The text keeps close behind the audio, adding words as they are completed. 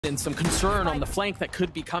And some concern on the flank that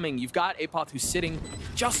could be coming. You've got Apoth who's sitting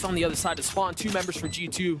just on the other side of spawn. 2 members from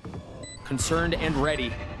G2 concerned and ready.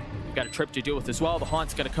 You've got a trip to deal with as well. The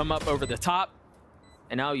Haunt's going to come up over the top.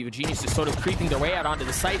 And now you have a Genius just sort of creeping their way out onto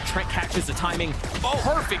the site. Trent catches the timing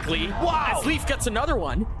perfectly. Wow! As Leaf gets another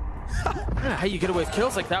one. I don't know how you get away with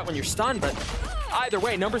kills like that when you're stunned, but either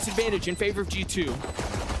way, numbers advantage in favor of G2.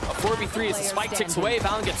 A 4v3 as the spike ticks away.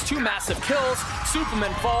 Valorant gets 2 massive kills.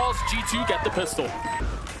 Superman falls. G2 get the pistol.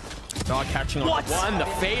 Dog catching on one. The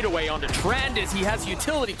fadeaway onto Trend as he has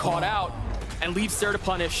utility caught out and Leaf's there to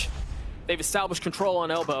punish. They've established control on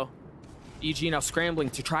elbow. EG now scrambling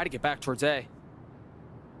to try to get back towards A.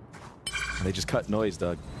 They just cut noise,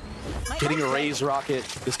 Doug. Getting a raise rocket.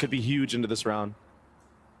 This could be huge into this round.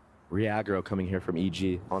 Re-aggro coming here from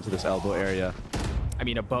EG onto this elbow area. I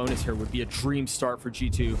mean, a bonus here would be a dream start for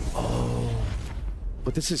G2. Oh,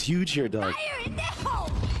 but this is huge here, Doug.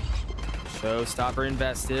 Showstopper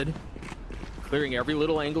invested. Clearing every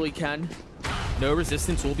little angle he can. No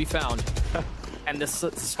resistance will be found. And the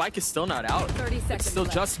spike is still not out. It's still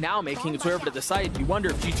just now making its way over to the site. You wonder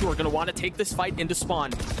if G2 are going to want to take this fight into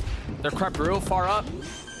spawn. They're crept real far up.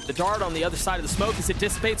 The dart on the other side of the smoke as it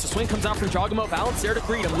dissipates. The swing comes out from Jogamo. Valance there to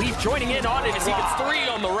greet him. Leaf joining in on it as he gets 3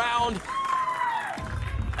 on the round.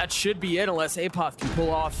 That should be it unless Apoth can pull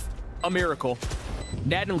off a miracle.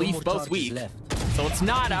 Ned and Leaf both weak. So it's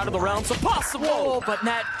not out of the realms of possible, but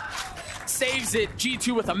Net saves it.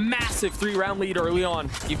 G2 with a massive 3-round lead early on.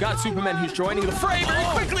 You've got Superman who's joining the fray very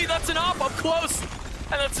quickly. That's an op up close.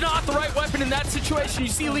 And that's not the right weapon in that situation. You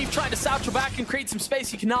see Leaf trying to satchel back and create some space.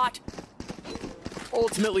 He cannot.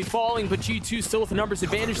 Ultimately falling, but G2 still with a numbers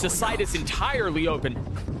advantage. The site is entirely open.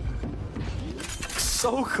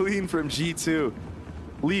 So clean from G2.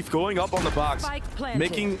 Leaf going up on the box,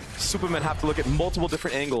 making Superman have to look at multiple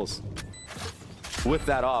different angles with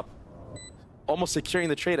that op. Almost securing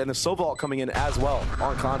the trade, and the Sovault coming in as well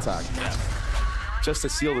on contact. Yeah. Just to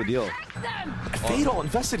seal the deal. Fatal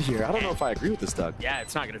invested here. I don't know if I agree with this, Doug. Yeah,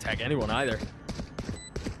 it's not going to tag anyone either.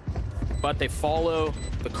 But they follow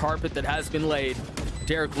the carpet that has been laid.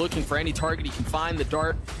 Derek looking for any target he can find. The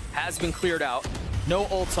dart has been cleared out. No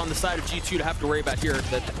ults on the side of G2 to have to worry about here.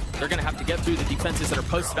 That they're going to have to get through the defenses that are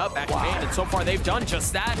posted up back in man. And so far, they've done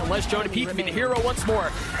just that. Unless Jonah P can be the hero once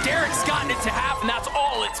more. Derek's gotten it to half, and that's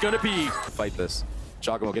all it's going to be. Fight this.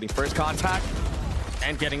 Jogamo getting first contact.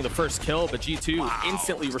 And getting the first kill, but G2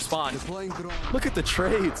 instantly respond. Look at the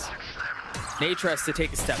trades. Nature has to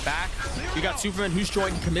take a step back. You got Superman who's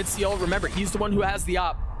joined, commits the ult. Remember, he's the one who has the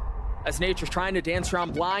op. As Nature's trying to dance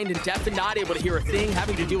around blind and deaf and not able to hear a thing,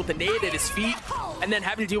 having to deal with the nade at his feet, and then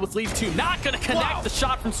having to deal with Leaf 2. Not going to connect. The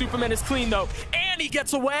shot from Superman is clean, though. And he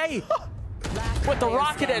gets away. With the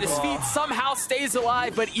rocket at his feet, somehow stays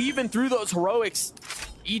alive. But even through those heroics,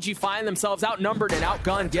 EG find themselves outnumbered and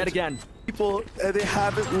outgunned yet again. People, they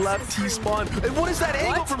haven't left T-spawn. And what is that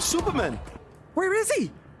angle from Superman? Where is he?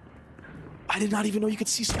 I did not even know you could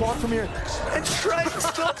see spawn from here. And Trent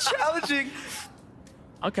still challenging.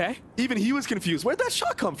 Okay. Even he was confused. Where'd that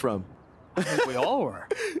shot come from? I think we all were.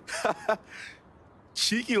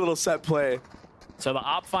 Cheeky little set play. So the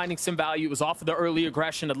op finding some value. It was off of the early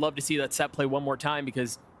aggression. I'd love to see that set play one more time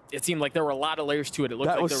because it seemed like there were a lot of layers to it. It looked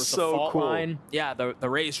like there was so the fault cool. line. Yeah, the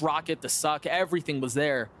raised rocket, the suck, everything was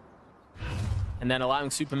there. And then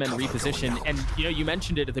allowing Superman to reposition. And, you know, you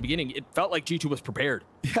mentioned it at the beginning. It felt like G2 was prepared.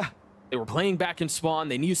 Yeah. They were playing back in spawn.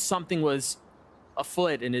 They knew something was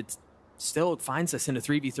afoot, and it still finds us in a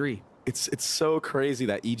 3v3. It's so crazy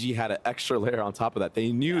that EG had an extra layer on top of that.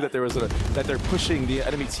 They knew that there was that they're pushing the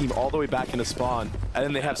enemy team all the way back into spawn, and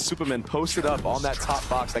then they have Superman posted up on that top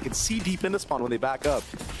box that can see deep into spawn when they back up.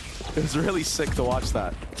 It was really sick to watch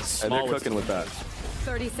that, and they're cooking with that.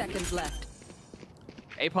 30 seconds left.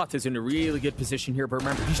 Apoth is in a really good position here, but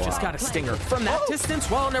remember, he's just got a stinger. From that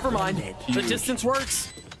distance, well, never mind. The distance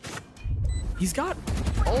works. He's got...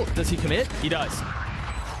 Oh, does he commit? He does.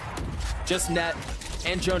 Just Net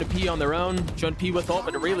and Jonah P on their own. Jonah P with ult,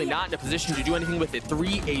 but really not in a position to do anything with it. 3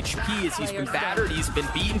 HP as he's been battered, he's been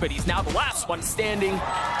beaten, but he's now the last one standing.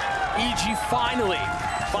 EG finally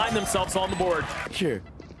find themselves on the board. Here.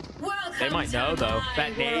 They might know, though.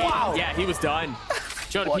 That nade, yeah, he was done.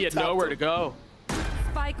 Jonah P had nowhere to go.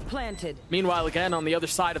 Spike planted. Meanwhile, again, on the other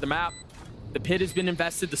side of the map, the pit has been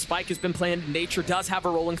invested, the spike has been planted, Nature does have a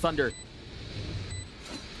rolling thunder.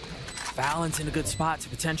 Valance in a good spot to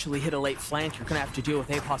potentially hit a late flank. You're going to have to deal with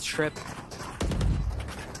Apoth's trip.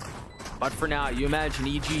 But for now, you imagine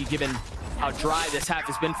EG, given how dry this half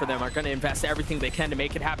has been for them, are going to invest everything they can to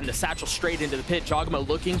make it happen. The satchel straight into the pit. Jogamo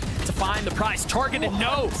looking to find the prize target, and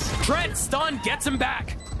no! Trent stunned, gets him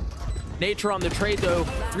back. Nature on the trade though.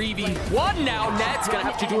 3v1 now. Net's gonna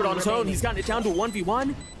have to do it on his own. He's gotten it down to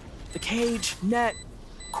 1v1. The cage, Net,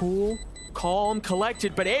 cool, calm,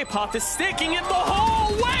 collected, but Apoth is sticking it the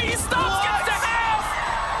whole way. He stops, gets to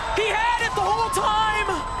half. He had it the whole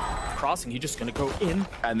time. Crossing, he's just gonna go in.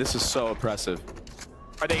 And this is so oppressive.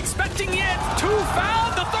 Are they expecting it? 2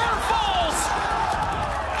 fouled, the third falls.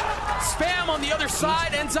 Spam on the other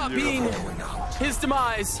side ends up being his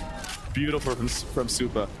demise. Beautiful from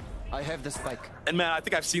Supa. I have the spike. And man, I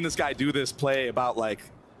think I've seen this guy do this play about like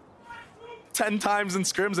 10 times in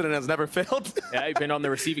scrims and it has never failed. Yeah, you've been on the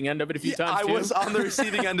receiving end of it a few times too. I was on the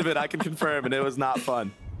receiving end of it, I can confirm, and it was not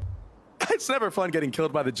fun. It's never fun getting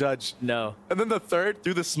killed by the judge. No. And then the third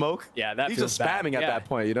through the smoke. Yeah, that he's feels just bad. spamming at that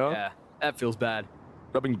point, you know? Yeah, that feels bad.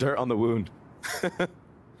 Rubbing dirt on the wound.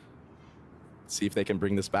 See if they can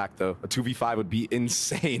bring this back though. A 2v5 would be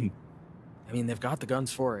insane. I mean, they've got the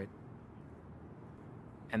guns for it.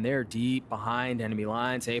 And they're deep behind enemy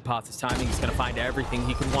lines. Apoth is timing. He's going to find everything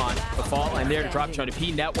he can want. The fall line there to drop Jonah.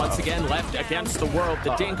 Net once again left against the world.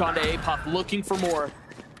 The dink onto Apoth, looking for more.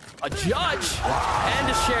 A judge and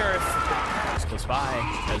a sheriff. This goes by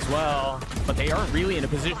as well. But they aren't really in a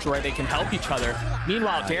position where they can help each other.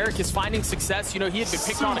 Meanwhile, Derek is finding success. You know, he had been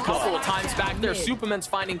picked on a couple of times back there. Superman's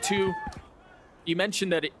finding 2. You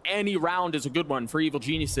mentioned that any round is a good one for Evil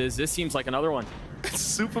Geniuses. This seems like another one.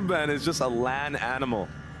 Superman is just a LAN animal.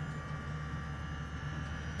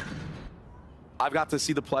 I've got to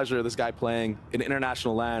see the pleasure of this guy playing in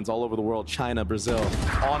international lands all over the world, China, Brazil,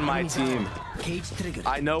 on my team.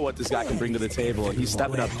 I know what this guy can bring to the table, and he's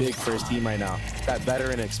stepping up big for his team right now. That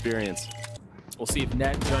veteran experience. We'll see if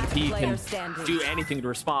Net and Jonah can do anything to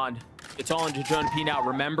respond. It's all into Jonah now.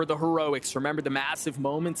 Remember the heroics. Remember the massive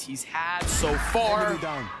moments he's had so far.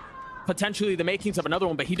 Potentially the makings of another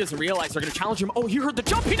one, but he doesn't realize they're going to challenge him. Oh, he heard the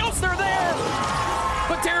jump. He knows they're there.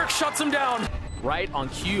 But Derek shuts him down. Right on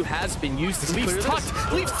cue has been used. Leaf's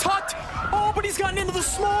tucked. Leaf's tucked. Oh, but he's gotten into the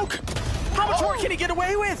smoke. How much more can he get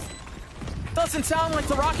away with? Doesn't sound like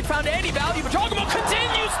the rocket found any value, but Jogamo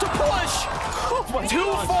continues to push. 2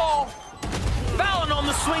 fall. Valorant on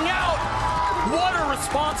the swing out. What a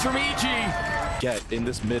response from EG. Get in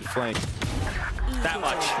this mid flank. That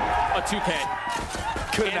much. A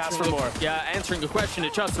 2K. Couldn't ask for more. Yeah, answering the question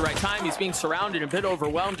at just the right time. He's being surrounded and a bit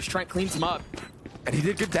overwhelmed as Trent cleans him up. And he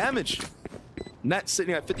did good damage. Net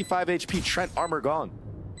sitting at 55 HP, Trent armor gone.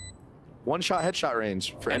 1-shot headshot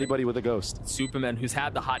range for anybody with a ghost. Superman, who's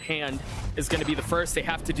had the hot hand, is going to be the first they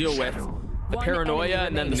have to deal with. The paranoia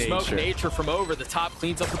and then the smoke. Nature from over the top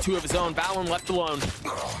cleans up with 2 of his own. Valorant left alone.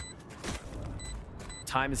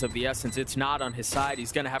 Time is of the essence. It's not on his side.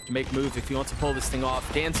 He's going to have to make moves if he wants to pull this thing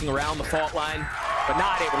off. Dancing around the fault line, but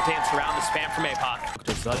not able to dance around the spam from Apoth.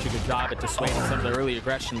 Does such a good job at dissuading some of the early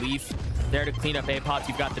aggression. Leaf there to clean up Apoth.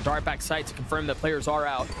 You've got the dart back sight to confirm that players are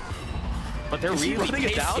out. But they're really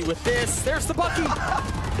hasty with this. There's the Bucky.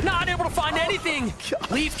 Not able to find anything.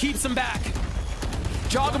 Leaf keeps him back.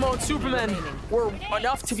 Jogamo and Superman were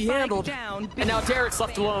enough to be handled. And now Derek's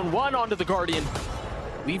left alone. 1 onto the Guardian.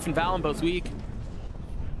 Leaf and Valen both weak.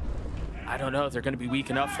 I don't know if they're going to be weak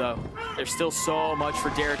enough, though. There's still so much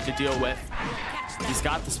for Derek to deal with. He's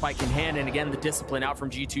got the spike in hand, and again, the discipline out from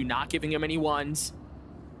G2, not giving him any ones,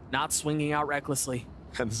 not swinging out recklessly.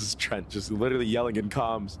 And this is Trent just literally yelling in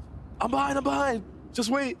comms. I'm behind. Just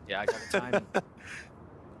wait. Yeah, I got the timing.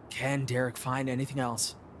 Can Derek find anything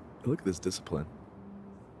else? Look at this discipline.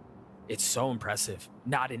 It's so impressive.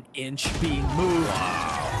 Not an inch being moved.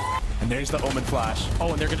 Wow. And there's the Omen flash.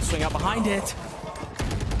 Oh, and they're going to swing out behind it.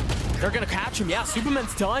 They're going to catch him. Yeah,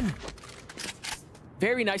 Superman's done.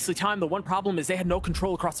 Very nicely timed. The one problem is they had no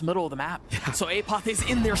control across the middle of the map. Yeah. So Apoth is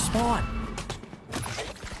in their spawn.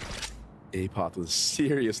 Apoth with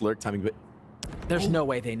serious lurk timing, but there's no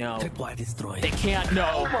way they know. They can't know.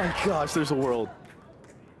 Oh my gosh, there's a world.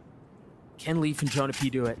 Can Leaf and Jonah P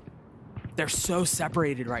do it? They're so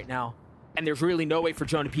separated right now. And there's really no way for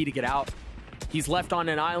Jonah P to get out. He's left on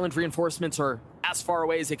an island. Reinforcements are as far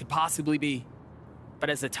away as they could possibly be. But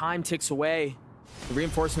as the time ticks away, the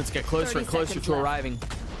reinforcements get closer and closer to arriving.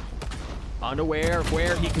 Unaware of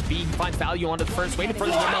where he could be, he finds value onto the first, waiting for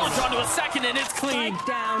the challenge onto a second, and it's clean.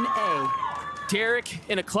 Down A. Derek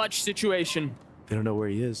in a clutch situation. They don't know where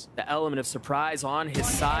he is. The element of surprise on his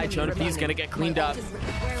side. Jonah P is going to get cleaned up.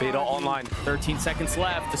 Fatal online. 13 seconds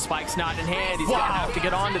left. The spike's not in hand. He's going to have to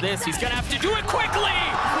get onto this. He's going to have to do it quickly.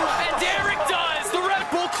 And Derek does. The Red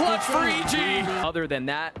Bull clutch for EG. Other than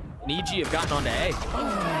that, EG have gotten onto A.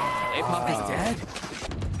 Apoth is dead.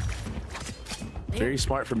 Very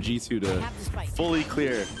smart from G2 to fully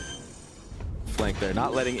clear flank there.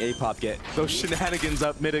 Not letting Apoth get those shenanigans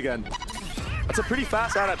up mid again. That's a pretty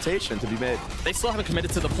fast adaptation to be made. They still haven't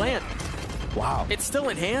committed to the plant. Wow. It's still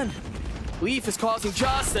in hand. Leaf is causing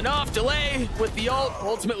just enough delay with the ult.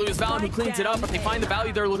 Ultimately, it was Valorant who cleans it up, but they find the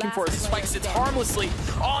value they're looking for as the spike sits harmlessly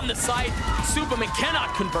on the site. Superman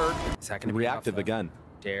cannot convert. Second Reactive again.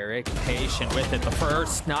 Derek patient with it. The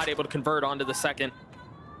first, not able to convert onto the second.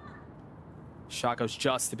 Shot goes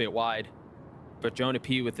just a bit wide, but Jonah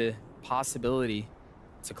P with the possibility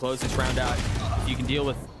to close this round out. If you can deal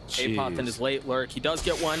with Apop and his late lurk, he does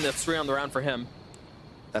get one. That's 3 on the round for him.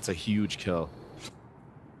 That's a huge kill.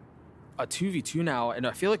 A 2v2 now, and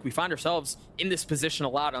I feel like we find ourselves in this position a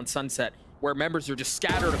lot on Sunset, where members are just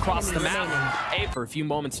scattered across the map for a few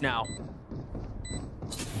moments now.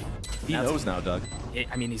 He knows now, Doug.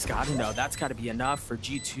 I mean, he's got to know. That's got to be enough for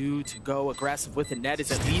G2 to go aggressive with it. Net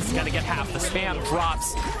is at least got to get half the spam.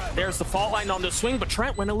 Drops. There's the fault line on the swing, but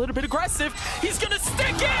Trent went a little bit aggressive. He's going to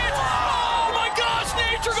stick it! Oh my gosh,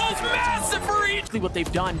 Nature goes massive for each. What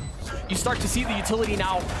they've done, you start to see the utility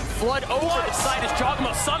now flood over the side as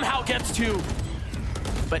Jogmo somehow gets 2.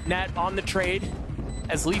 But Net on the trade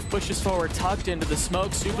as Leaf pushes forward, tucked into the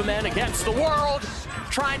smoke. Superman against the world,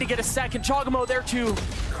 trying to get a second. Jogmo there too.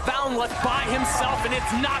 Found left by himself, and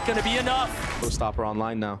it's not going to be enough. Stopper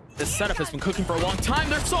online now. This setup has been cooking for a long time.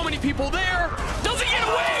 There's so many people there. Doesn't get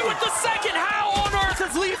away with the second. How on earth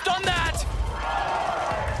has Leaf done that?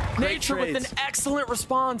 Nature with an excellent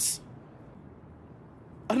response.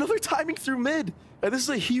 Another timing through mid. And this is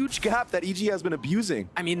a huge gap that EG has been abusing.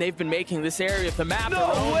 I mean, they've been making this area of the map their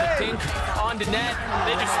own. I think onto Net.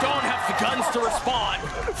 They just don't have the guns to respond.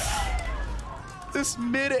 This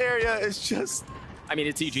mid area is just... I mean,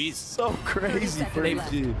 it's EG's. So crazy for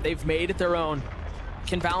EG. They've made it their own.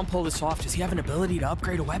 Can Valen pull this off? Does he have an ability to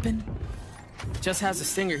upgrade a weapon? Just has a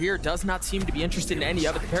stinger here. Does not seem to be interested in any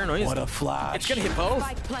of it. The paranoia. What a flash. It's going to hit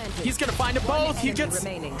both. He's going to find them both. He gets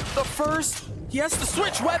the first. He has to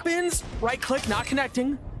switch weapons. Right click, not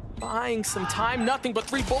connecting. Buying some time. Nothing but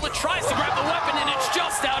 3 bullets. Tries to grab the weapon, and it's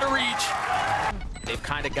just out of reach. They've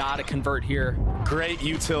kind of got to convert here. Great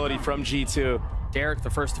utility from G2. Derek, the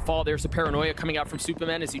first to fall. There's the paranoia coming out from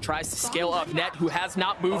Superman as he tries to scale up. Net, who has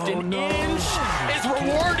not moved an inch, is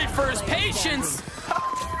rewarded for his patience.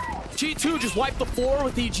 G2 just wiped the floor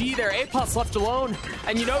with EG there. Apos left alone,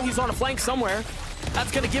 and you know he's on a flank somewhere.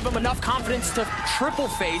 That's going to give him enough confidence to triple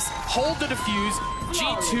face, hold the defuse.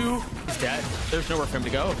 G2 is dead. There's nowhere for him to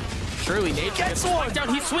go. Surely Nature gets one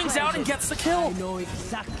down. He swings out and gets the kill. I know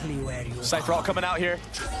exactly where you are. Cypher all coming out here.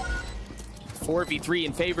 4v3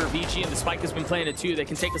 in favor of EG, and the spike has been planted too. They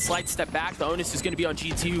can take a slight step back. The onus is going to be on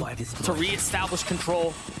G2 to re-establish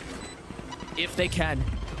control if they can.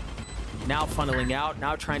 Now funneling out,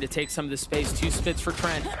 now trying to take some of the space. 2 spits for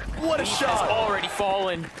Trent. What a shot! Has already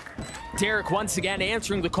fallen. Derek once again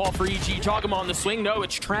answering the call for EG. Jogamo on the swing. No,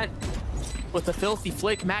 it's Trent with the filthy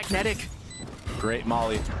flick. Magnetic. Great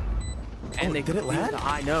molly. And they did it land?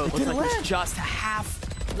 I know. It looked like it was just half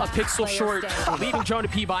a pixel short, leaving Jonah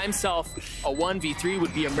P by himself. A 1v3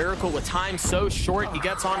 would be a miracle with time so short. He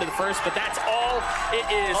gets onto the first, but that's all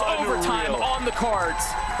it is. Overtime on the cards.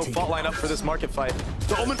 Fault line up for this market fight.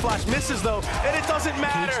 The Omen Flash misses though, and it doesn't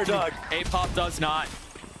matter, Doug. Apop does not.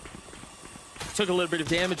 Took a little bit of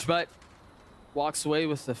damage, but walks away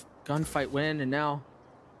with the gunfight win, and now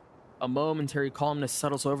a momentary calmness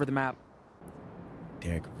settles over the map.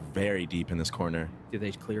 Derek very deep in this corner. Do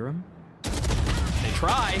they clear him? They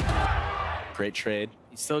try. Great trade.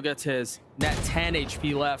 He still gets his. Net 10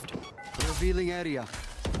 HP left. Revealing area.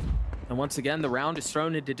 And once again, the round is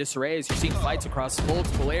thrown into disarray as you're seeing fights across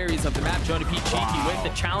multiple areas of the map. Jonah P cheeky with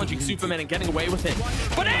it, challenging Superman and getting away with it.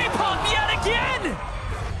 But Apop yet again!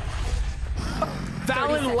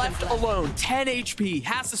 Valen left alone, 10 HP,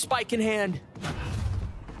 has the spike in hand.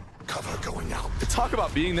 Cover going out. Talk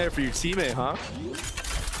about being there for your teammate, huh?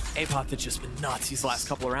 Apop has just been nuts these last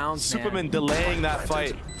couple of rounds. Superman delaying that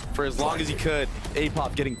fight for as long as he could.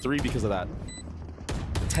 Apop getting 3 because of that.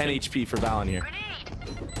 10 HP for Valen here.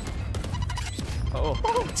 Oh,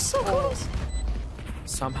 it's so close.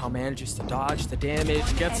 Somehow manages to dodge the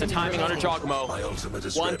damage, gets the timing on a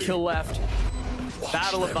Jogamo. 1 kill left.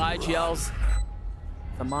 Battle of the IGLs.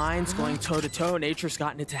 The mine's going toe-to-toe. Nature's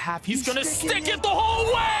gotten it to half. He's gonna stick it the whole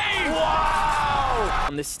way! Wow!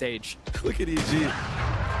 On this stage. Look at EG.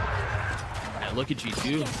 And look at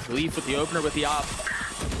G2. Leaf with the opener with the op.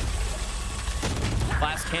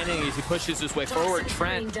 Last cannon as he pushes his way forward.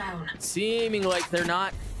 Trent seeming like they're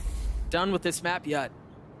not done with this map yet.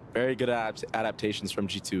 Very good adaptations from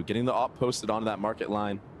G2. Getting the op posted onto that market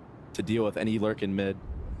line to deal with any lurk in mid.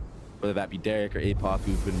 Whether that be Derek or Apop,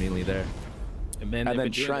 who've been mainly there. And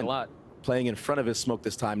then Trent a lot. Playing in front of his smoke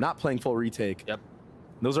this time, not playing full retake. Yep.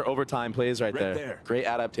 Those are overtime plays right there. Great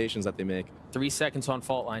adaptations that they make. 3 seconds on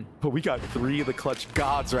fault line. But we got 3 of the clutch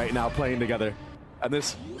gods right now playing together. And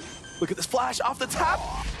this, look at this flash off the tap.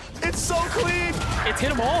 It's so clean. It's hit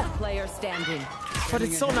them all. Player standing. But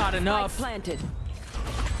it's still not enough. Planted.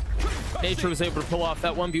 Nature was able to pull off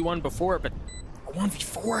that 1v1 before, but a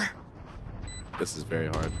 1v4? This is very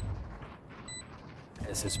hard.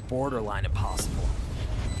 This is borderline impossible.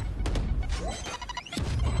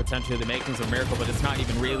 Potentially the makings of a miracle, but it's not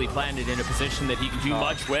even really planted in a position that he can do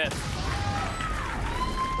much with.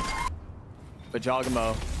 But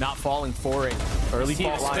Jogamo not falling for it. Early See the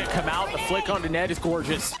fault line. spit come out. The flick onto Ned is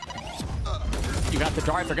gorgeous. You got the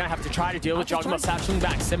drive. They're going to have to try to deal with Jogamo satcheling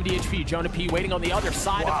back. 70 HP. Jonah P waiting on the other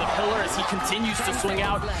side of the pillar as he continues to swing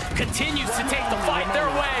out. Continues to take the fight their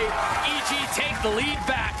way. EG take the lead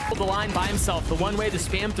back. The line by himself. The one way to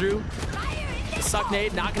spam through. The suck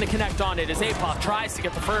nade not going to connect on it as Apop tries to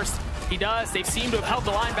get the first. He does. They seem to have held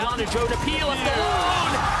the line bound, and Jonah P left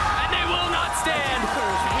alone. And they will not stand.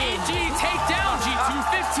 EG take down G2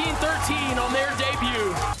 15-13 on their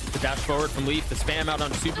debut. The dash forward from Leaf, the spam out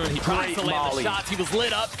on Superman. He tries to land the shots. He was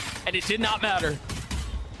lit up, and it did not matter.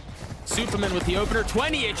 Superman with the opener,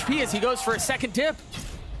 20 HP as he goes for a second dip.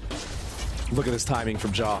 Look at this timing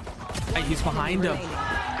from Jaw. And he's behind him.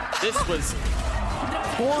 This was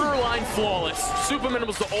borderline flawless. Superman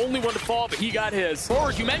was the only one to fall, but he got his.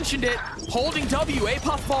 Forward, you mentioned it. Holding W.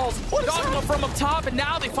 Apop falls. Dogma from up top, and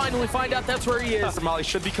now they finally find out that's where he is. Molly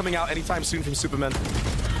should be coming out anytime soon from Superman.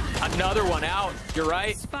 Another one out. You're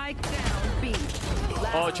right. Spike down B.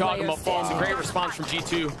 Oh, Jogamo falls. A great response from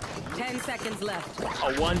G2. 10 seconds left.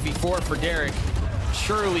 A 1v4 for Derek.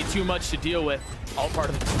 Surely too much to deal with. All part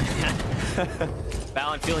of the plan.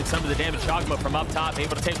 Valorant feeling some of the damage. Jogamo from up top,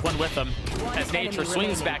 able to take one with him. As Nature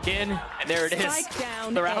swings back in, and there it is.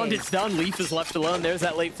 The round is done. Leaf is left alone. There's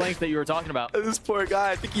that late flank that you were talking about. This poor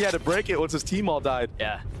guy, I think he had to break it once his team all died.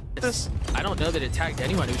 Yeah. I don't know that it tagged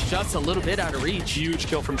anyone. It was just a little bit out of reach. Huge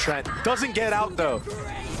kill from Trent. Doesn't get out, though.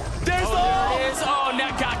 There's there it is. Oh,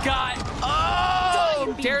 Net got.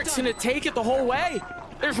 Oh! Derek's going to take it the whole way.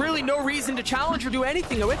 There's really no reason to challenge or do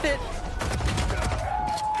anything with it.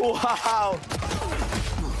 Wow.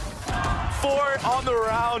 4 on the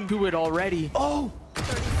round. Do it already. Oh.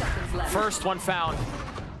 30 seconds left. First one found.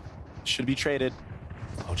 Should be traded.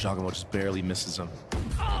 Oh, Jogamo just barely misses him.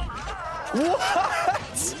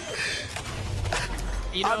 What?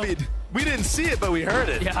 You know, I mean, we didn't see it, but we heard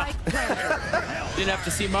it. Yeah. Didn't have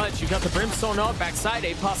to see much. You got the Brimstone up, backside,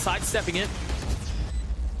 Apop sidestepping it.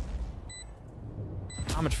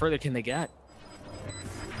 How much further can they get?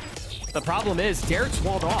 The problem is, Derek's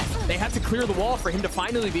walled off. They had to clear the wall for him to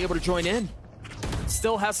finally be able to join in.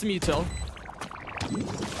 Still has some util.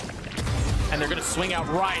 And they're going to swing out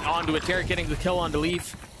right onto it. Derek getting the kill onto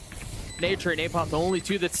Leaf. Nature and Apop, the only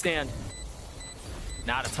two that stand.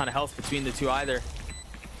 Not a ton of health between the two either.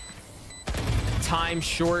 Time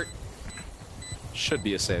short. Should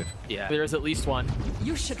be a save. Yeah, there's at least one.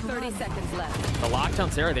 You should 30 seconds left. The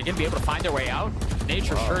lockdown's there. Are they going to be able to find their way out?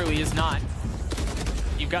 Nature surely is not.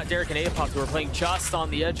 You've got Derek and Apop who are playing just on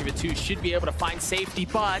the edge of it too. Should be able to find safety,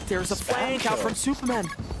 but there's a flank out from Superman.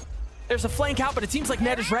 There's a flank out, but it seems like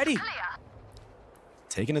Ned is ready.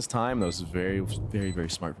 Taking his time, though, is very, very, very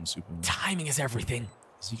smart from Superman. Timing is everything.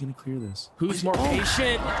 Is he going to clear this? Who's more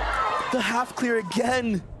patient? The half clear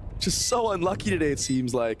again. Just so unlucky today, it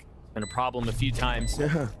seems like. Been a problem a few times.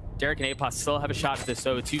 Yeah. Derek and Apop still have a shot at this,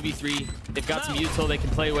 though. A 2v3. They've got some util they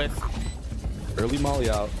can play with. Early molly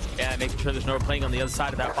out. Yeah, making sure there's no playing on the other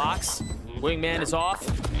side of that box. Wingman is off.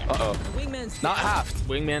 Uh-oh. Wingman's Not halved.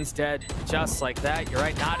 Wingman's dead. Just like that. You're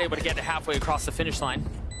right, not able to get it halfway across the finish line.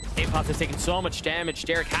 Apop has taken so much damage.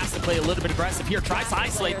 Derek has to play a little bit aggressive here. Tries to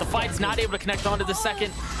isolate. The fight's not able to connect onto the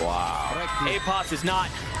second. Wow. Apop is not.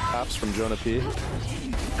 Taps from Jonah P.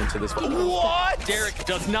 Into this. What? Derek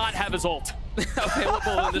does not have his ult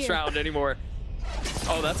available in this round anymore.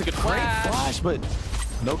 Oh, that's a good flash. Great flash, but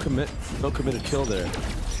no committed kill there.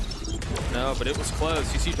 No, but it was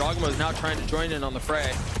close. You see Jogamo is now trying to join in on the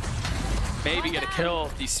fray. Maybe get a kill.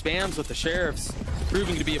 These spams with the sheriffs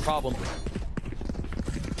proving to be a problem.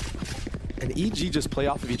 And EG just play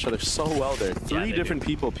off of each other so well there. Three different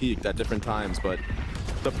people peaked at different times, but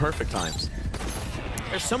the perfect times.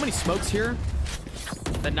 There's so many smokes here.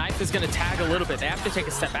 The knife is going to tag a little bit. They have to take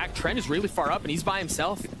a step back. Trent is really far up, and he's by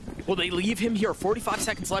himself. Will they leave him here? 45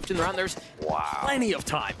 seconds left in the round. There's plenty of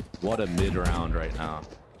time. What a mid-round right now.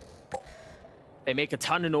 They make a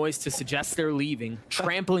ton of noise to suggest they're leaving,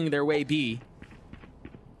 trampling their way B.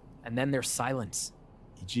 And then there's silence.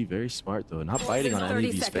 EG very smart, though. Not biting on any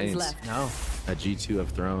of these feints No. that G2 have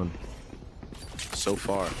thrown so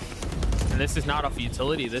far. And this is not off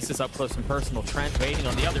utility. This is up close and personal. Trent waiting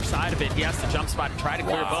on the other side of it. He has to jump spot and try to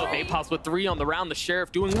clear both. Apos with 3 on the round. The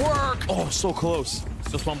Sheriff doing work. Oh, so close.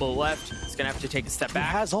 Just one bullet left. He's going to have to take a step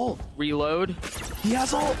back. He has ult. Reload. He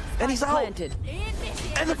has ult. And he's out. Planted.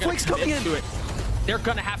 And the flake's coming in. To it. They're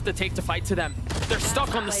going to have to take the fight to them. They're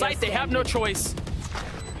stuck on the site. They have no choice.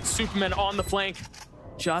 Superman on the flank.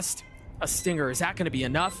 Just a stinger. Is that going to be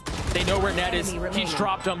enough? They know where Ned is. He's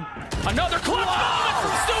dropped him. Another clutch moment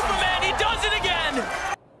from Superman. He does it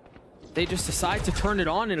again. They just decide to turn it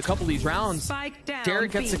on in a couple of these rounds. Spike down.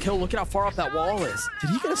 Derek gets the kill. Look at how far up that wall is.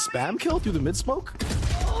 Did he get a spam kill through the mid smoke?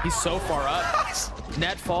 He's so far up.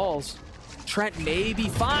 Ned falls. Trent maybe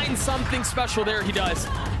finds something special there. He does.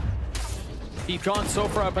 He's gone so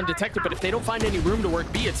far up undetected, but if they don't find any room to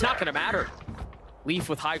work B, it's not going to matter. Leaf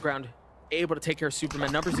with high ground, able to take care of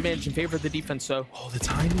Superman. Numbers advantage in favor of the defense, so. Oh, the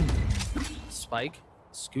timing. Spike,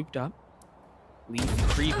 scooped up. Leaf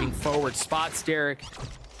creeping forward, spots Derek.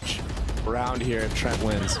 Round here if Trent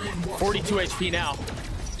wins. 42 HP now.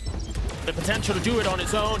 The potential to do it on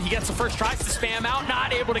his own. He gets the first tries to spam out,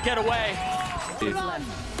 not able to get away.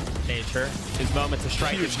 Nature, his moment to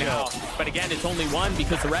strike is now. But again, it's only one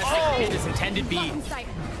because the rest hit his intended B.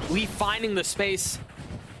 Leaf finding the space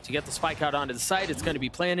to get the spike out onto the site. It's going to be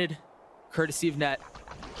planted, courtesy of Net.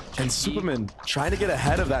 And Superman trying to get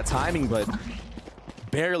ahead of that timing, but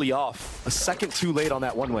barely off. A second too late on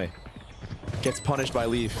that one-way. Gets punished by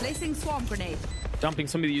Leaf. Placing swamp grenade. Dumping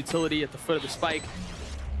some of the utility at the foot of the spike.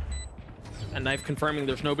 And Knife confirming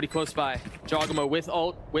there's nobody close by. Jogamo with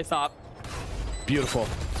ult, with op. Beautiful.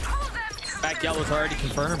 Back yellow's already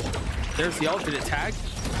confirmed. There's the alternate tag.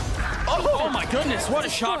 Oh my goodness, what a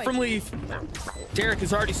shot from Leaf. Derek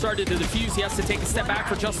has already started to defuse. He has to take a step back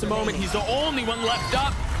for just a moment. He's the only one left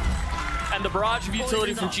up. And the barrage of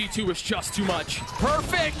utility from G2 was just too much.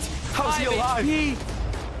 Perfect! How's he alive?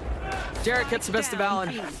 HP. Derek gets the best of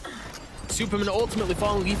Allen. Superman ultimately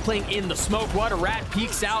falling. Leaf playing in the smoke. What a rat.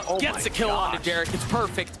 Peeks out. Gets a kill onto Derek. It's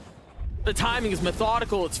perfect. The timing is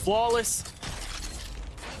methodical. It's flawless.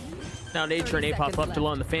 Now Nature and Apop left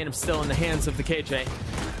alone. The Phantom still in the hands of the KJ.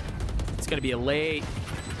 It's going to be a late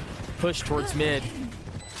push towards mid.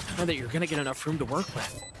 I know that you're going to get enough room to work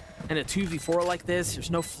with. And a 2v4 like this,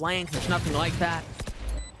 there's no flank. There's nothing like that.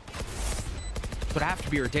 It would have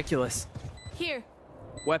to be ridiculous. Here.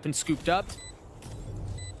 Weapon scooped up.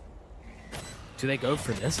 Do they go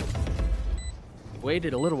for this? They've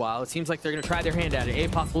waited a little while. It seems like they're going to try their hand at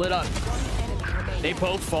it. Apop lit up. They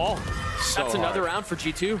both fall. That's another round for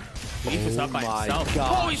G2. Leaf is up by himself.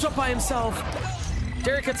 Oh, he's up by himself.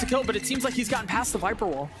 Derek gets a kill, but it seems like he's gotten past the Viper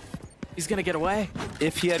wall. He's going to get away.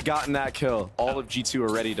 If he had gotten that kill, all of G2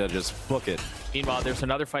 are ready to just book it. Meanwhile, there's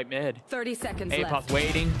another fight mid. 30 seconds Apop left.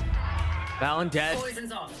 waiting. Valen dead.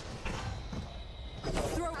 Poison's off.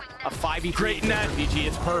 A 5v3 great net. VG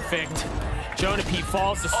is perfect. Jonah Pete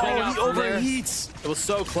falls. The swing out he from there. overheats. It was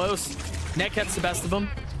so close. Net gets the best of him.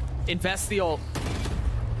 Invest the ult.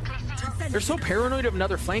 They're so paranoid of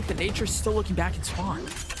another flank that Nature's still looking back in spawn.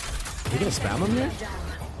 Are you gonna spam him here?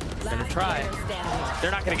 Gonna try.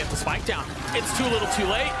 They're not gonna get the spike down. It's too little too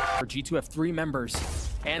late. For G2 have 3 members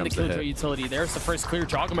and the Killjoy utility. There's the first clear.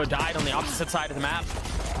 Jogamo died on the opposite side of the map.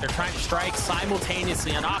 They're trying to strike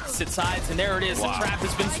simultaneously on opposite sides, and there it is. Wow. The trap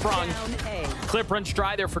has been sprung. Clip runs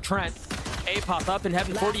dry there for Trent. Apop up in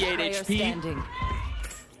heaven, 48 HP. Standing.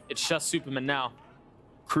 It's just Superman now.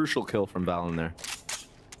 Crucial kill from Valen there.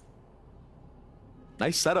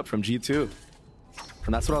 Nice setup from G2.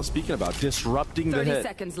 And that's what I was speaking about. Disrupting the 30 hit.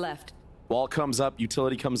 seconds left. Wall comes up,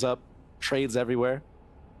 utility comes up, trades everywhere.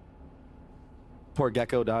 Poor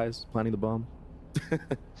Gecko dies, planting the bomb.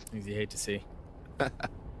 Things you hate to see.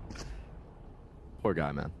 Poor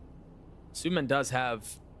guy, man. Superman does have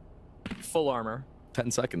full armor. 10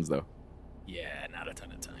 seconds, though. Yeah, not a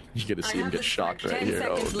ton of time. You get to see him get shocked right 10 here.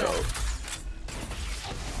 Oh, seconds no. left.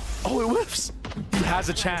 Oh, it whiffs. He has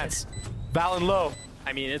a chance. Valen low.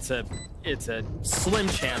 I mean, it's a slim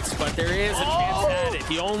chance, but there is a chance at it.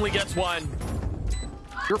 He only gets one.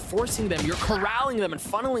 You're forcing them. You're corralling them and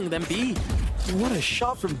funneling them B. What a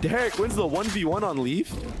shot from Derek. Wins the 1v1 on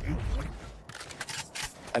Leaf.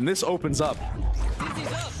 And this opens up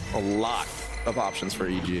a lot of options for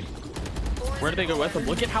EG. Where do they go with him?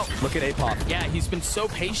 Look at how... Look at Apop. Yeah, he's been so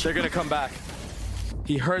patient. They're going to come back.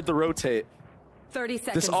 He heard the rotate. 30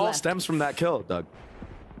 seconds This all left. stems from that kill, Doug.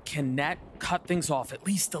 Can Nat cut things off at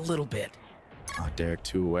least a little bit? Oh, Derek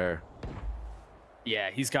too aware. Yeah,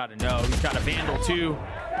 he's got to know. He's got a Vandal too.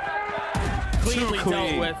 Cleanly Too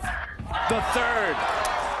clean. dealt with. The third.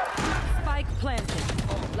 Spike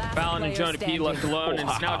planted. Last Valen and player Jonah P standing. left alone, and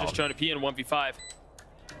it's now Wow. just Jonah P in 1v5.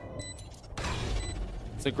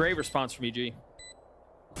 It's a great response from EG.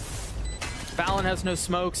 Valorant has no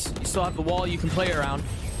smokes. You still have the wall you can play around.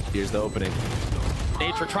 Here's the opening.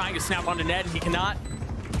 Nature trying to snap onto net, and he cannot.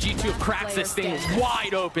 G2 cracks this thing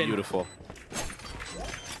wide open. Beautiful.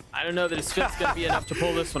 I don't know that his fit's gonna be enough to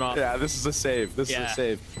pull this one off. Yeah, this is a save. This is a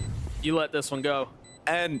save. You let this one go.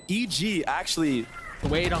 And EG actually...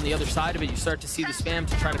 Wait on the other side of it. You start to see the spam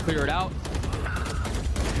to try to clear it out.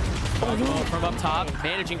 From up top,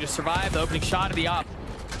 managing to survive the opening shot of the op.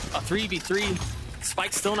 A 3v3.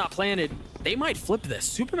 Spike's still not planted. They might flip this.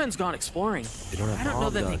 Superman's gone exploring. I don't know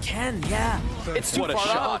that they can. Yeah, it's too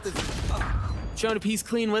far up. Jonah P's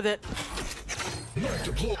clean with it.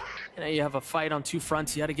 And now you have a fight on two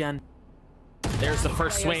fronts yet again. There's the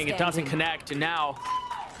first swing. It doesn't connect, and now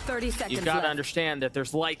 30 seconds you've got to understand that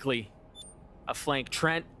there's likely a flank.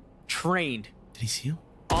 Trent trained. Did he see him?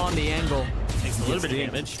 On the angle. Takes a little bit of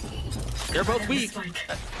damage. They're both weak.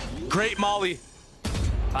 Great molly.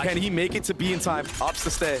 Can he make it to B in time? Ops to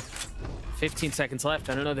stay. 15 seconds left.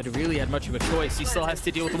 I don't know that he really had much of a choice. He still has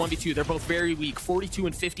to deal with the 1v2. They're both very weak. 42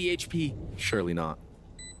 and 50 HP. Surely not.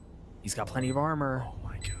 He's got plenty of armor. Oh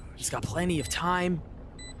my god. He's got plenty of time.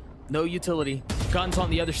 No utility. Guns on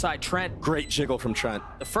the other side. Trent. Great jiggle from Trent.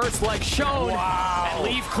 The first leg shown. Wow. And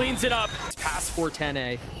Leaf cleans it up. It's past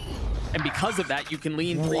 410A. And because of that, you can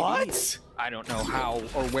lean 3B. What? I don't know how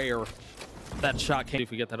or where that shot came.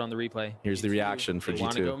 If we get that on the replay. Here's the reaction for G2.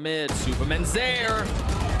 Want to go mid. Superman's there.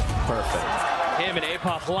 Perfect. Him and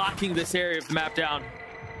Apop locking this area of the map down.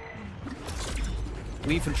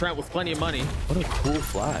 Leaf and Trent with plenty of money. What a cool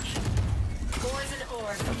flash.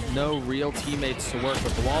 No real teammates to work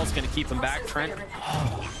with. The wall's going to keep him back. Trent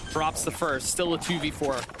drops the first. Still a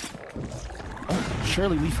 2v4. Oh,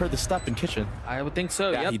 surely Leaf heard the step in kitchen. I would think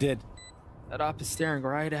so. Yeah, yep. he did. That op is staring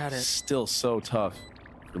right at it. Still so tough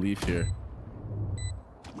for Leaf here.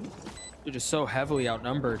 They're just so heavily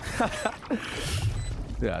outnumbered.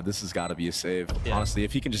 Yeah, this has got to be a save. Yeah. Honestly,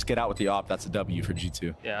 if he can just get out with the op, that's a W for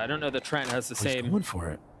G2. Yeah, I don't know that Trent has the He's same. going for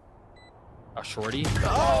it. A shorty.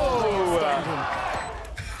 Oh!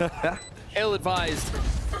 Ill-advised.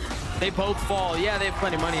 They both fall. Yeah, they have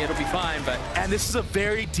plenty of money. It'll be fine, but... And this is a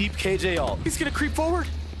very deep KJ ult. He's going to creep forward.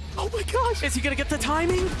 Oh my gosh. Is he going to get the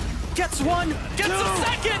timing? Gets one. Gets the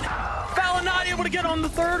second. Fallon not able to get on the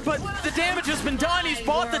third, but the damage has been done. He's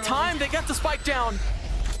bought the time. They get the spike down.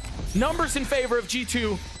 Numbers in favor of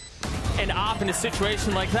G2. And op in a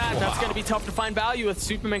situation like that, that's going to be tough to find value with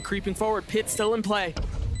Superman creeping forward. Pit still in play.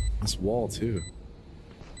 This wall, too.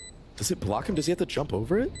 Does it block him? Does he have to jump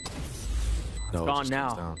over it? No, Gone it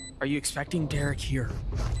now. Are you expecting Derek here?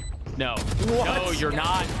 No. What? No, you're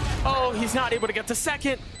not. Oh, he's not able to get the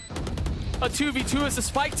second. A 2v2 as the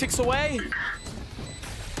spike ticks away.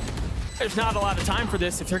 There's not a lot of time for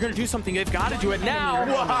this. If they're going to do something, they've got to do it now.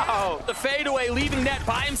 Wow. The fadeaway, leaving net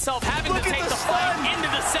by himself, having to take the fight into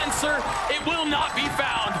the sensor. It will not be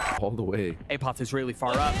found. All the way. Apoth is really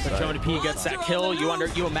far up, but Jonah P gets that kill.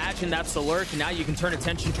 You imagine that's the lurk, and now you can turn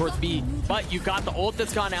attention towards B. But you've got the ult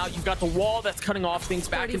that's gone out. You've got the wall that's cutting off things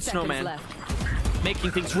back in Snowman.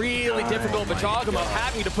 Making things really difficult, but Jogamo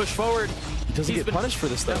having to push forward. He doesn't get punished for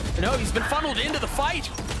this, though. No, he's been funneled into the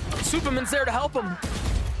fight. Superman's there to help him.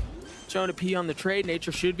 Jonah P on the trade.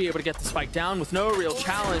 Nature should be able to get the spike down with no real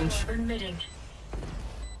challenge.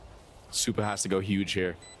 Super has to go huge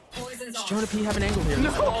here. Does Jonah P have an angle here?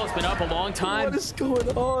 No. The ball has been up a long time. What is going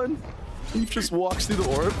on? He just walks through the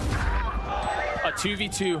orb. A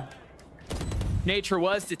 2v2. Nature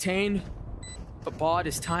was detained, but bought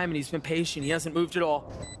his time, and he's been patient. He hasn't moved at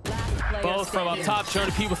all. Both from up top.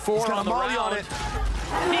 Jonah P with 4 on the round. On it.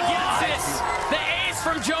 He gets it. The ace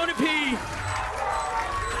from Jonah P.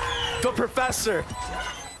 The professor.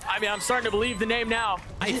 I mean, I'm starting to believe the name now.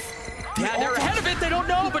 Yeah, they're ahead of it. They don't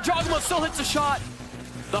know, but Jogamo still hits a shot.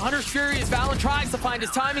 The Hunter's Fury as Valen tries to find his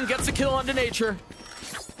timing, gets a kill onto Nature.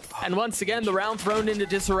 And once again, the round thrown into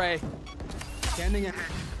disarray.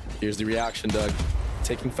 Here's the reaction, Doug.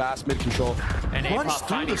 Taking fast mid control. And Apoth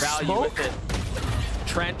finding value with it.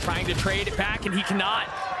 Trent trying to trade it back, and he cannot.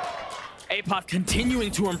 Apoth continuing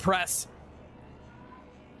to impress.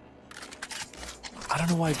 I don't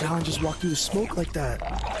know why Valen just walked through the smoke like that.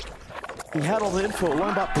 He had all the info. One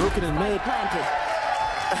about broken and mid.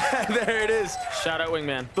 There it is. Shout out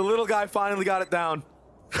Wingman. The little guy finally got it down.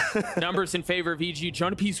 Numbers in favor of EG.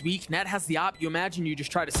 Jonah P's weak. Net has the op. You imagine you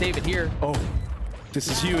just try to save it here. Oh, this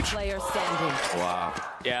is huge. Player standing. Wow.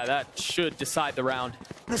 Yeah, that should decide the round.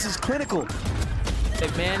 This is clinical.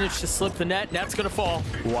 They've managed to slip the net. Net's going to fall.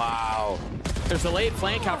 Wow. There's a late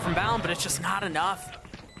flank out from Valen, but it's just not enough.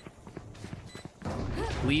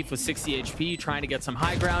 Leaf with 60 HP, trying to get some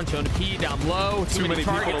high ground. Jonah P down low. Too many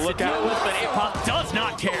people targets to look deal at. with, but Apop does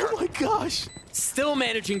not care. Oh my gosh. Still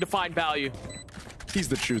managing to find value. He's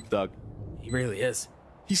the truth, Doug. He really is.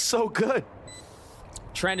 He's so good.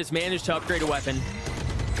 Trent has managed to upgrade a weapon.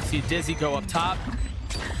 See Dizzy go up top.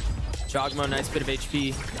 Jogmo, nice bit of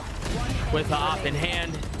HP. With the op in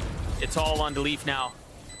hand, it's all on to Leaf now.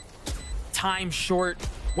 Time short,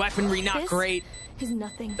 weaponry not great. Is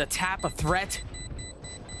nothing. The tap a threat.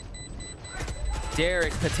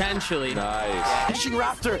 Derek potentially. Nice. Fishing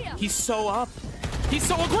Raptor. He's so up. He's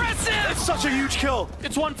so aggressive. It's such a huge kill.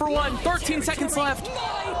 It's 1 for 1. 13 seconds left.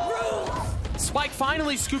 Spike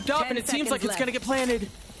finally scooped up, and it seems like it's going to get planted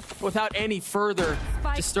without any further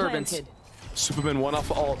disturbance. Superman one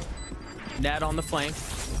off ult. Ned on the flank.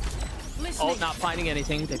 Ult not finding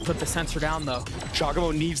anything. They put the sensor down, though.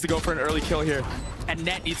 Jogamo needs to go for an early kill here. And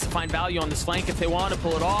Net needs to find value on this flank if they want to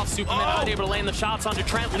pull it off. Superman unable to land the shots onto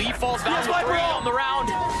Trent. Leaf falls down to 3 on the round.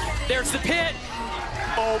 There's the pit.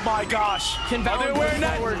 Oh my gosh. Can Valorant wearing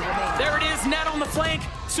move forward? There it is, Net on the flank.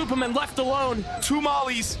 Superman left alone. 2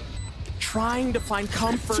 mollies. Trying to find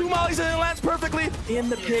comfort. 2 mollies and it lands perfectly. In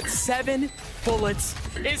the pit, 7 bullets.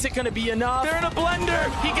 Is it going to be enough? They're in a blender.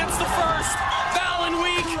 He gets the first. Valen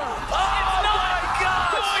weak.